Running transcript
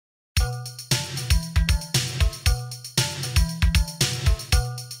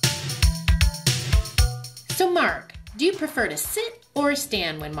Do you prefer to sit or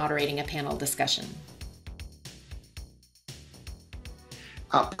stand when moderating a panel discussion?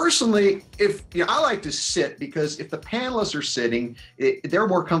 Personally, I like to sit, because if the panelists are sitting, they're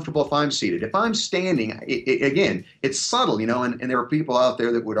more comfortable if I'm seated. If I'm standing, again, it's subtle, and there are people out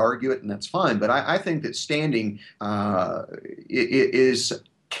there that would argue it, and that's fine. But I think that standing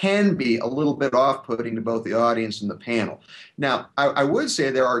can be a little bit off-putting to both the audience and the panel. Now, I would say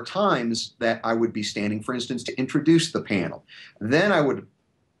there are times that I would be standing, for instance, to introduce the panel. Then I would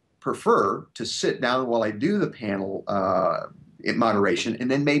prefer to sit down while I do the panel moderation, and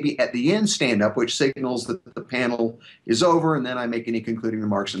then maybe at the end stand up, which signals that the panel is over, and then I make any concluding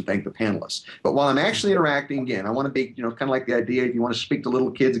remarks and thank the panelists. But while I'm actually interacting, again, I want to be, kind of like the idea, if you want to speak to little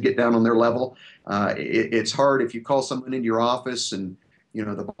kids and get down on their level, it's hard if you call someone into your office and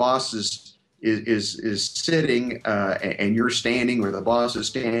the boss is sitting and you're standing, or the boss is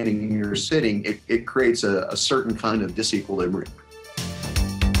standing and you're sitting. It creates a certain kind of disequilibrium.